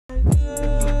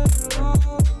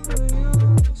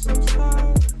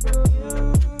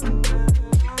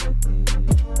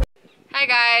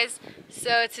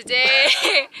So today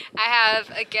I have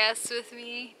a guest with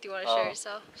me. Do you want to show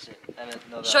yourself? Shit. I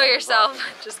didn't know that. Show yourself.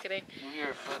 Just kidding. Move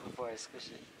your foot before I squish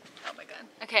it. Oh my god.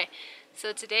 Okay.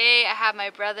 So today I have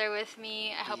my brother with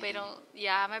me. I hope I don't.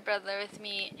 Yeah, my brother with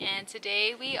me. And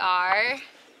today we have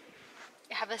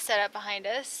a setup behind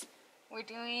us. We're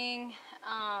doing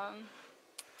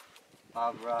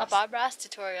Bob Ross. a Bob Ross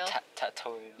tutorial.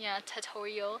 Tutorial. Yeah,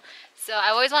 tutorial. So I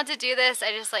always want to do this.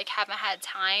 I just like haven't had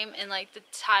time, and like the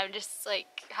time just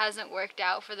like hasn't worked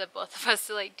out for the both of us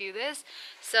to like do this.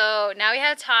 So now we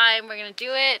have time. We're gonna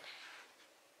do it.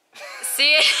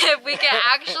 See if we can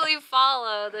actually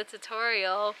follow the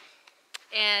tutorial,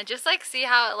 and just like see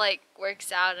how it like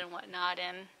works out and whatnot.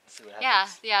 And See what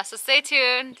happens. yeah. So stay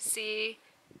tuned to see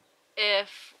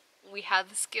if we have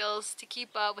the skills to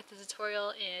keep up with the tutorial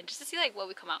and just to see like what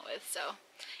we come out with. So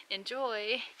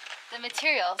enjoy the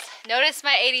materials. Notice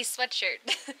my 80s sweatshirt.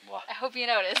 Wow. I hope you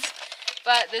noticed.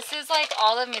 But this is like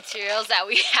all the materials that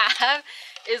we have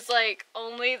is like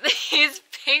only these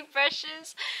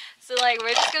paintbrushes. So like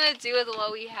we're just gonna do with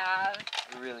what we have.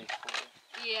 Really cool.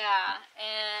 Yeah,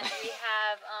 and we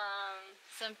have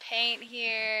some paint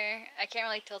here. I can't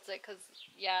really tilt it because,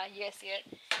 yeah, you guys see it.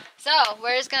 So,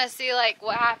 we're just going to see, like,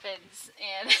 what happens.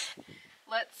 And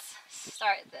let's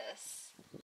start this.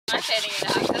 I'm painting it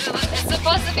out because it's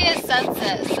supposed to be a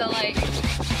sunset. So, like, we're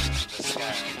just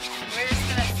going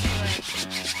to see, like,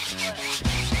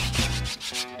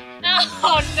 what?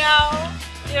 Oh, no.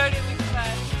 You don't even look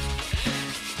fun.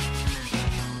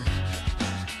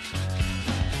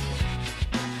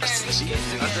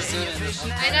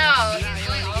 I know. He's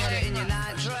going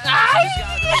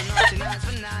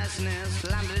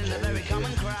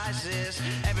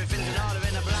all the way.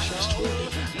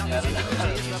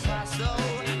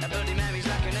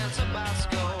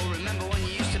 Remember when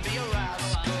you used to be a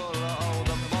rascal? Oh,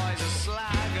 the boys are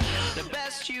slag. The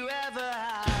best you ever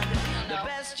had. The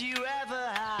best you ever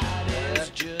had is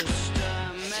just a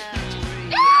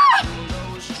memory.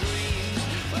 Those dreams,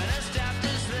 but as daft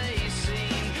as they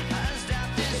seem, as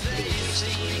daft as they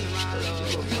seem, my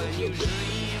love, when you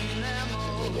dream them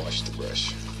all. Wash the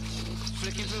brush.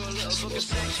 Flicking through a little book of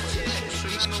sex tips.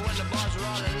 Remember when the bars were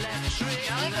all electric?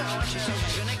 Now she's so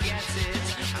she's gonna get it.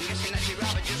 I'm guessing that she'd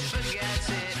rather just forget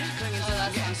it. Clinging to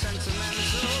that, getting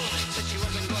sentimental. Said she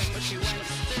wasn't going, but she went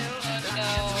still.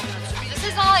 This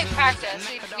is all like practice.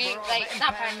 We like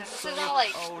not practice. This is all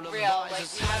like real. Like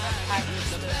we haven't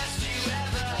practiced this. Like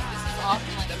this is all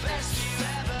from like the first experience.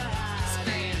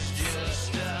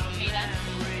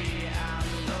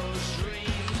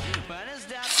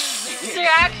 So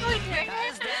you're actually doing it?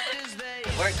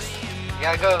 It works. You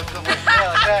gotta go work like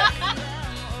that.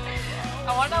 I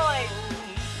wanna like.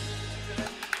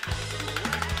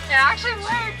 It actually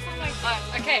works. Oh my god.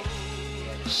 Okay.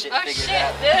 Shit Oh figured shit.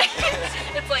 out.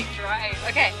 It's like dry.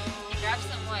 Okay. Grab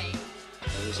some white. I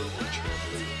was a nature of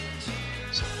it.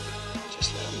 So just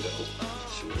let him go.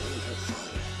 Shoot him and have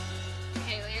fun.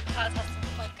 Okay, let your class have some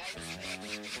fun, guys.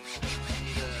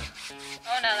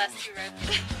 Oh no, that's too red.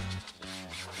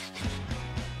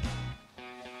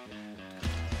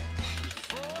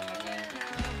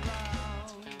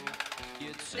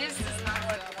 This does not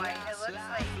look white. It looks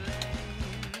like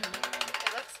it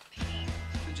looks pink.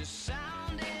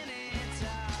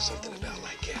 Something about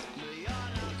like it. You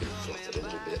can fluff it a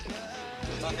little bit.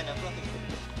 Nothing.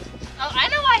 Oh, I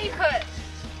know why he could.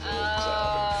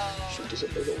 Oh. Shoot, there's a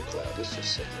big old cloud. It's just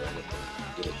sitting around it.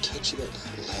 Get a touch of that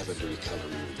lavender color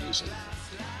we were using.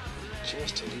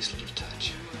 Just a least little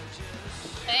touch.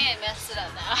 I think I messed it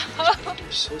up now.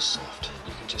 They're so soft.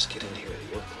 You can just get in here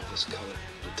and work on this color.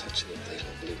 And touch the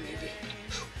little blue maybe.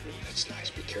 Ooh, that's nice.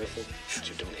 Be careful that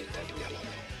you don't hit that yellow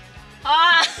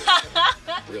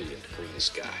though. Brilliant green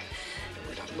sky. And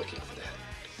we're not looking for that.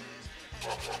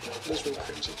 This one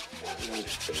crimson. You need to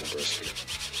spin the brush here.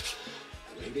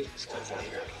 Maybe it's got in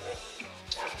here.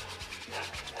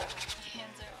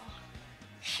 Hands are all.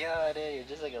 Yo, dude, you're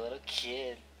just like a little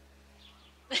kid.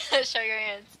 Show your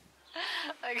hands.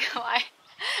 Like why?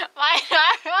 Oh my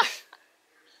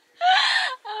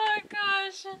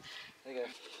gosh. Okay.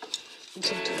 And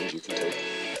sometimes you can take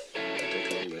a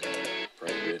little red,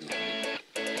 bright red,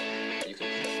 and you can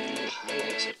put a few little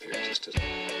highlights up here just to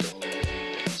dull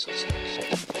everything down. So it's nice.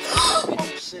 Oh,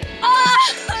 shit. Oh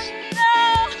no!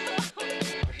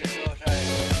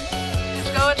 Just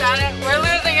go without it. We're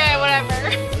losing it. Whatever.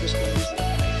 I'm just gonna use the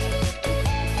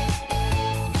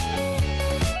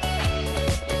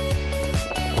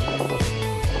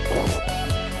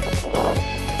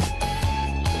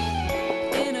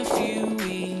In a few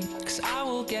weeks, I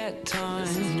will get time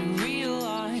to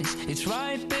realize it's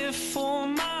right before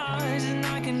my eyes, and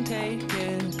I can take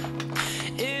it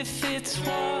if it's it's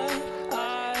what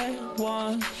I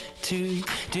want to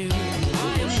do. I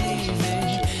am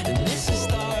leaving, and this is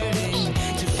starting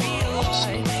to feel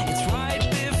like it's right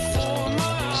before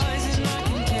my eyes, and I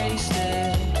can taste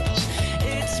it.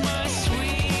 It's my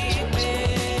sweet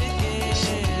beginning.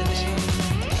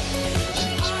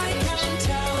 I can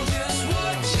tell just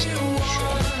what you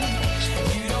want.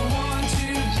 You don't want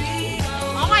to be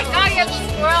alone. Oh my god, you have a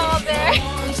squirrel out there.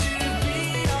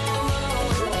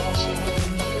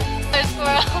 There's a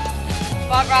squirrel.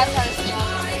 Bob Ross had a squirrel.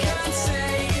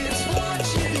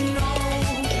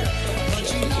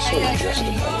 Sort of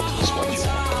justified. That's what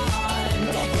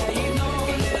you want.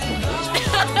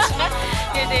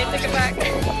 Here, Dave, take it back.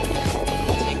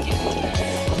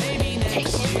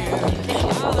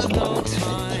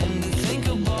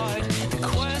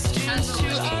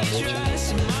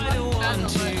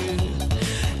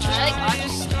 I like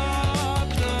orange.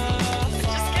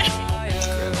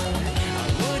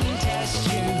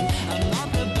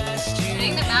 I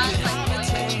think the mountain's like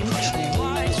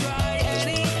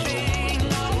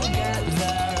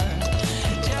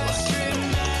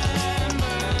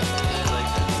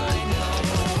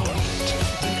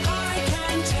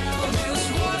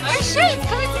oh shit, it's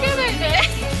coming together, Nick.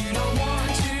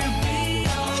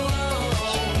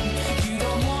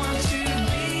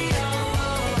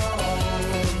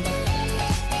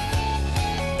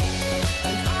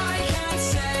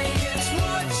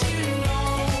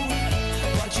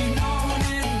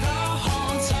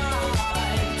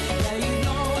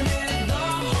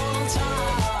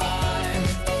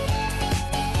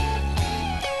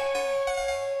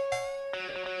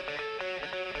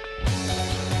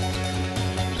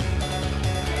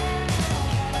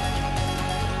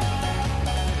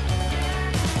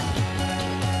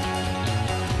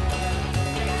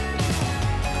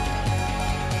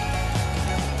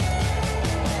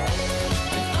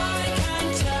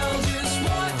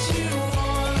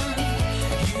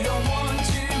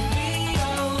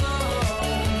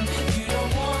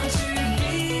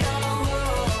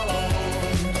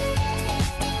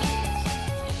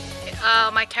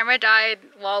 My camera died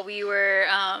while we were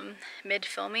mid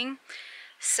filming,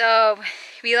 so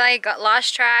we like got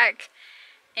lost track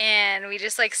and we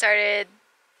just like started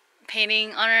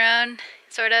painting on our own,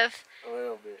 sort of. A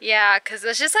little bit. Yeah, because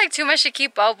it's just like too much to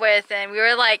keep up with, and we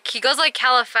were like, he goes like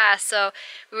hella fast, so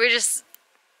we were just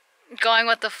going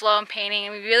with the flow and painting,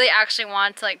 and we really actually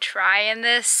wanted to like try in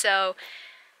this, so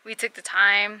we took the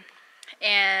time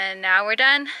and now we're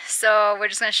done. So we're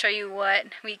just gonna show you what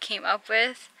we came up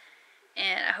with,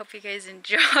 and I hope you guys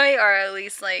enjoy, or at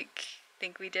least like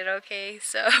think we did okay.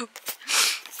 So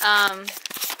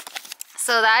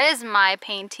so that is my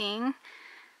painting.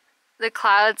 The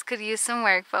clouds could use some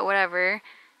work, but whatever.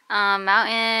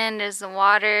 Mountain, there's the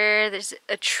water, there's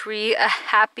a tree, a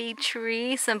happy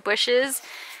tree, some bushes,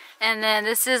 and then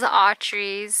this is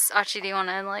Autry's. Autry, do you want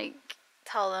to like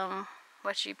tell them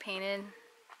what you painted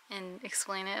and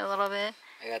explain it a little bit?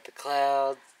 I got the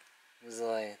clouds. It was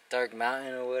like dark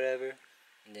mountain or whatever,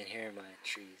 and then here are my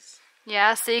trees.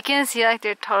 Yeah, so you can see like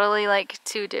they're totally like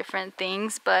two different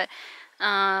things, but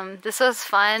this was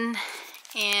fun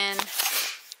and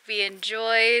we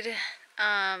enjoyed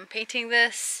painting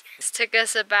this. This took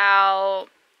us about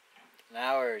An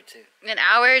hour or two. an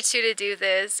hour or two to do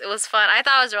this. It was fun. I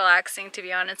thought it was relaxing, to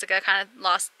be honest. Like I kind of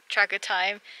lost track of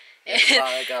time.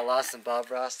 I got lost in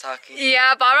Bob Ross talking.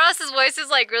 Yeah, Bob Ross's voice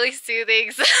is like really soothing,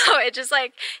 so it just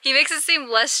like, he makes it seem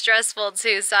less stressful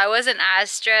too, so I wasn't as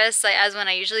stressed like as when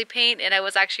I usually paint, and I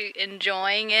was actually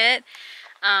enjoying it.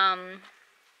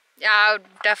 Yeah, I would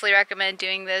definitely recommend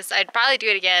doing this. I'd probably do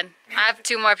it again. I have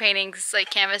 2 more paintings, like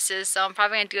canvases, so I'm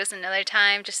probably gonna do this another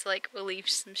time just to like relieve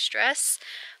some stress.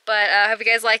 But I hope you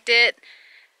guys liked it.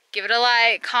 Give it a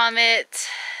like, comment,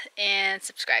 and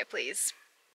subscribe please.